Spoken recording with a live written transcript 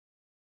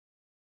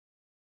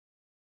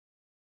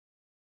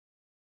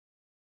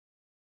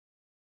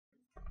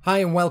Hi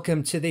and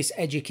welcome to this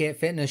Educate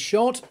Fitness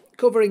short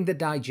covering the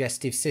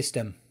digestive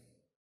system.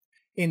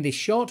 In this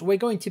short we're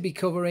going to be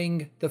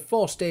covering the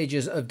 4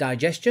 stages of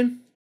digestion,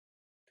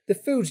 the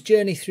food's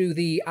journey through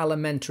the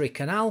alimentary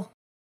canal,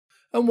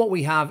 and what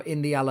we have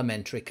in the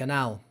alimentary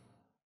canal.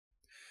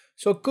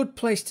 So a good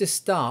place to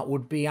start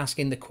would be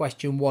asking the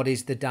question, what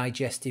is the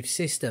digestive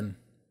system?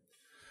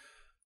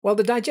 Well,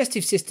 the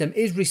digestive system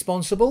is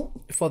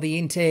responsible for the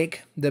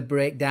intake, the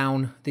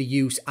breakdown, the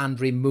use and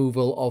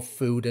removal of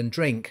food and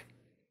drink.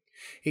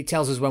 It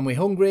tells us when we're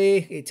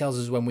hungry, it tells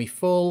us when we're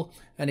full,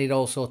 and it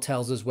also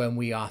tells us when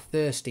we are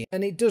thirsty.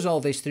 And it does all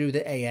this through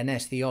the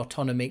ANS, the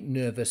Autonomic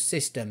Nervous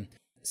System,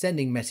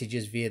 sending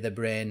messages via the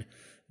brain,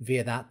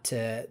 via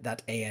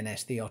that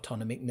ANS, the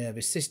Autonomic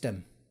Nervous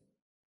System.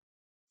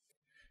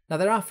 Now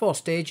there are 4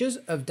 stages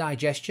of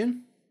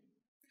digestion.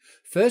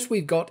 First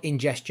we've got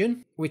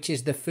ingestion, which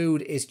is the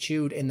food is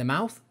chewed in the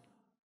mouth.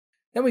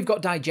 Then we've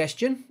got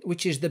digestion,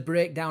 which is the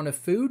breakdown of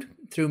food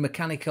through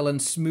mechanical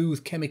and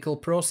smooth chemical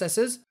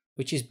processes,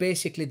 which is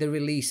basically the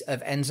release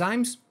of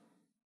enzymes.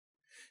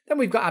 Then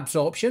we've got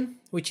absorption,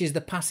 which is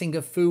the passing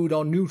of food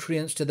or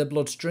nutrients to the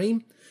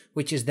bloodstream,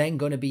 which is then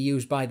going to be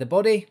used by the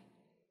body.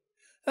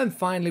 And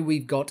finally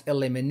we've got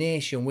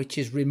elimination, which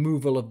is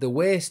removal of the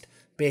waste,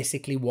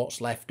 basically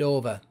what's left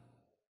over.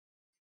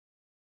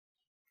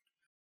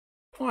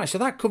 Alright, so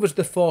that covers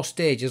the 4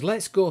 stages.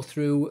 Let's go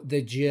through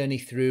the journey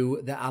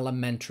through the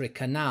alimentary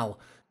canal,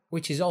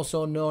 which is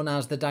also known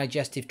as the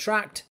digestive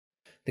tract,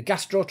 the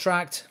gastro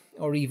tract,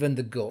 or even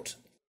the gut.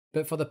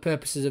 But for the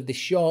purposes of this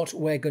short,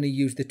 we're going to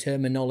use the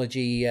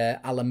terminology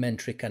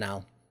alimentary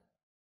canal.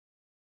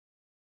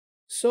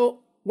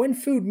 So when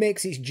food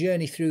makes its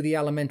journey through the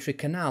alimentary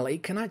canal,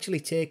 it can actually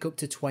take up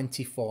to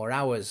 24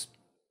 hours.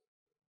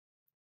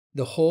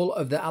 The whole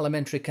of the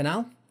alimentary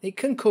canal, it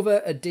can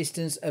cover a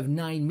distance of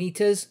 9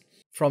 meters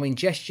from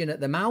ingestion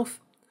at the mouth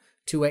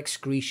to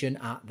excretion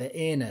at the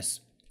anus.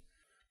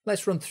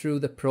 Let's run through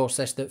the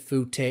process that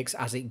food takes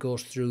as it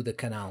goes through the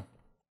canal.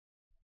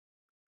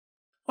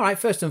 Alright,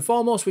 first and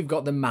foremost we've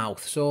got the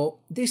mouth. So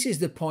this is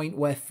the point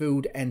where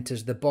food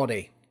enters the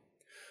body.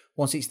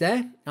 Once it's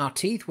there, our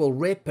teeth will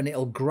rip and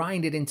it'll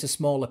grind it into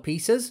smaller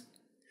pieces.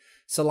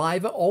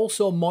 Saliva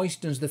also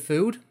moistens the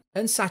food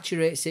and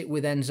saturates it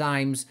with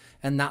enzymes,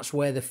 and that's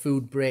where the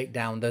food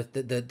breakdown,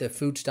 the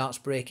food starts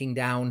breaking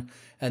down,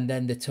 and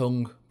then the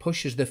tongue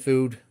pushes the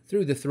food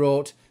through the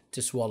throat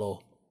to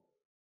swallow.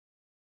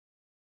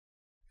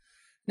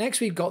 Next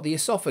we've got the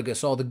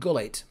esophagus or the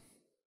gullet.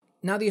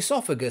 Now the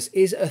esophagus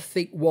is a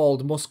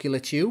thick-walled muscular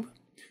tube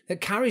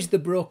that carries the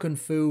broken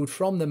food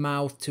from the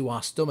mouth to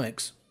our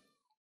stomachs.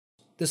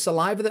 The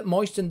saliva that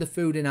moistened the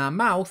food in our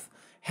mouth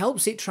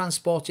helps it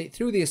transport it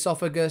through the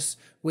esophagus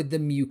with the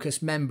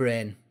mucous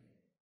membrane.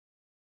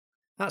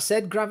 That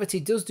said, gravity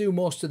does do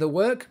most of the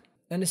work,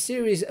 and a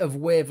series of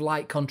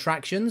wave-like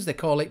contractions, they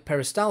call it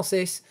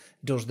peristalsis,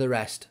 does the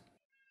rest.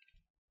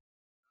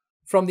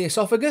 From the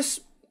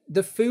esophagus,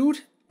 the food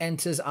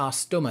enters our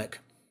stomach.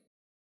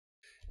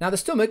 Now the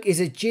stomach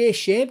is a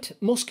J-shaped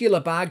muscular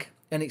bag,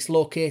 and it's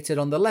located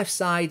on the left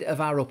side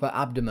of our upper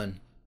abdomen.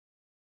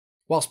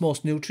 Whilst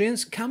most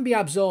nutrients can be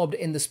absorbed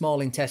in the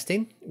small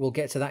intestine, we'll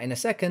get to that in a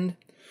second,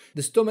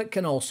 the stomach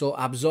can also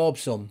absorb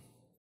some.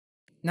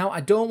 Now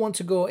I don't want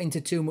to go into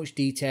too much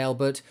detail,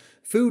 but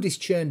food is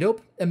churned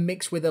up and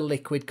mixed with a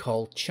liquid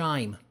called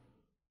chyme.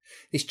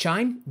 This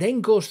chyme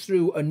then goes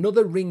through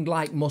another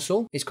ring-like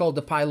muscle, it's called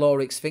the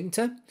pyloric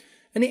sphincter,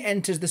 and it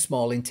enters the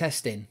small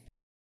intestine.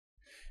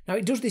 Now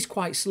it does this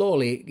quite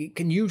slowly. It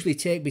can usually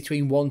take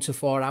between 1 to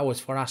 4 hours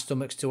for our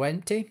stomachs to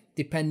empty,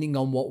 depending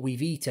on what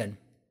we've eaten.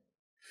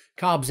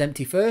 Carbs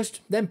empty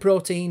first, then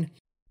protein,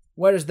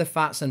 whereas the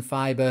fats and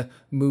fibre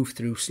move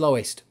through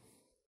slowest.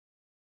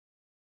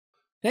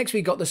 Next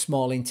we've got the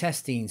small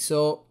intestine.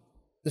 So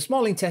the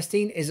small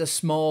intestine is a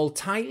small,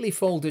 tightly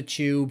folded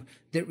tube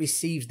that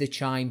receives the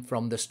chyme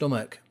from the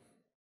stomach.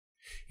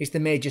 It's the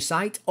major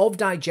site of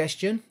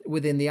digestion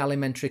within the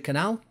alimentary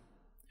canal,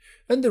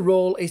 and the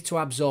role is to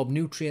absorb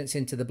nutrients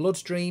into the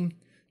bloodstream,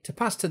 to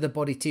pass to the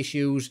body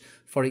tissues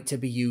for it to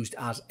be used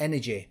as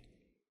energy.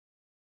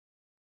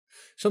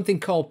 Something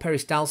called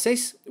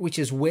peristalsis, which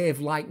is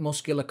wave-like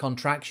muscular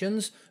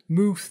contractions,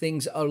 move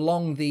things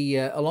along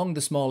the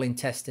small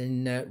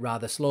intestine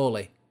rather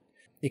slowly.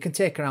 It can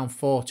take around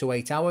 4 to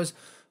 8 hours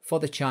for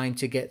the chyme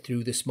to get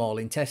through the small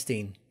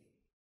intestine.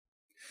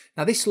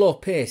 Now this slow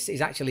pace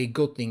is actually a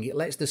good thing. It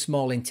lets the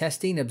small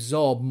intestine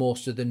absorb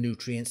most of the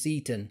nutrients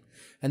eaten.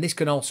 And this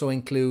can also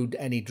include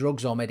any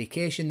drugs or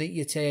medication that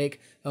you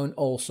take, and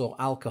also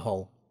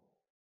alcohol.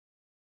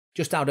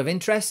 Just out of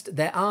interest,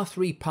 there are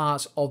 3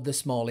 parts of the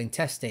small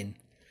intestine.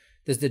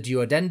 There's the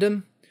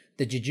duodenum,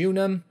 the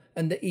jejunum,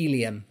 and the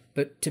ileum.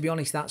 But to be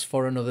honest, that's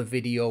for another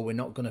video. We're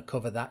not going to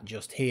cover that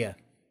just here.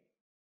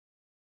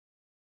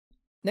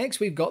 Next,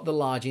 we've got the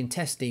large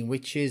intestine,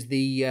 which is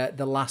the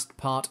last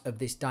part of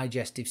this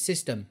digestive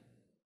system.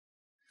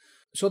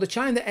 So the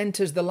chyme that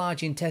enters the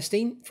large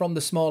intestine from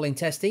the small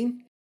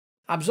intestine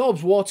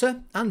absorbs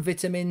water and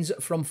vitamins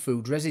from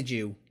food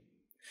residue.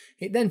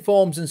 It then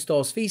forms and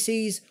stores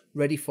feces,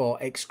 ready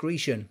for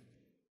excretion.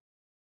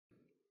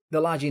 The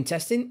large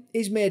intestine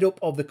is made up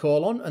of the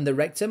colon and the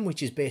rectum,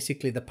 which is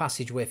basically the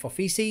passageway for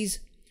feces,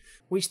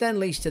 which then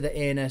leads to the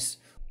anus,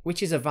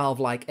 which is a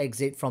valve-like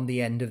exit from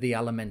the end of the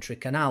alimentary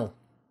canal.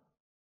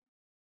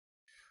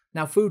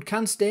 Now, food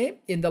can stay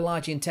in the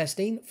large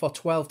intestine for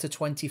 12 to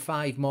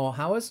 25 more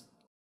hours,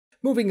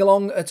 moving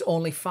along at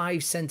only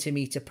 5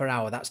 centimeters per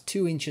hour, that's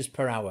 2 inches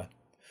per hour,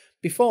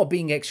 before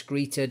being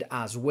excreted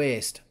as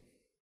waste.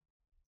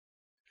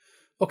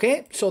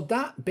 Okay, so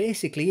that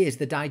basically is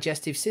the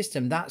digestive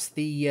system. That's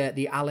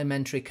the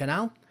alimentary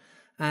canal,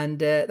 and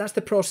that's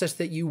the process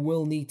that you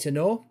will need to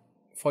know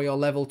for your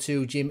level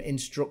 2 gym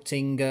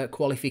instructing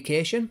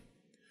qualification.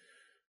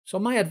 So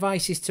my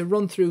advice is to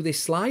run through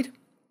this slide,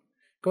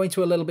 go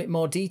into a little bit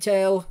more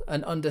detail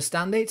and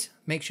understand it.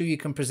 Make sure you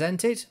can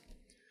present it.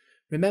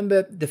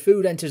 Remember, the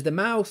food enters the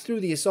mouth,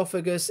 through the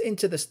esophagus,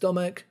 into the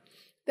stomach,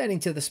 then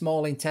into the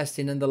small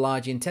intestine and the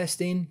large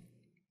intestine.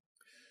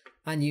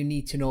 And you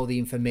need to know the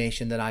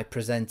information that I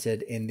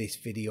presented in this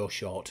video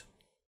short.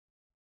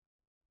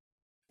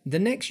 The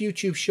next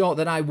YouTube short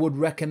that I would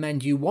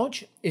recommend you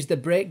watch is the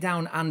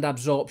breakdown and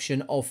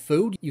absorption of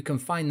food. You can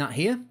find that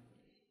here.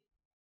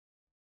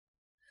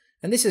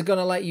 And this is going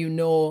to let you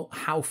know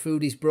how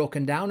food is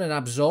broken down and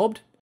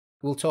absorbed.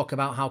 We'll talk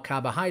about how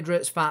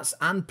carbohydrates, fats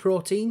and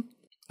protein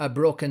are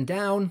broken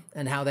down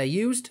and how they're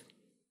used.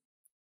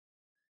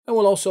 And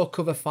we'll also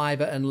cover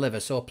fibre and liver,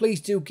 so please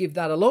do give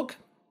that a look.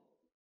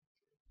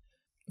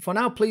 For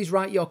now, please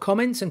write your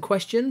comments and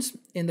questions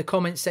in the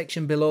comments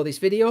section below this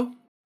video.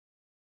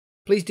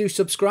 Please do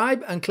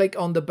subscribe and click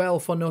on the bell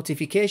for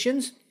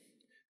notifications.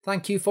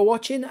 Thank you for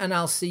watching, and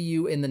I'll see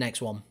you in the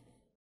next one.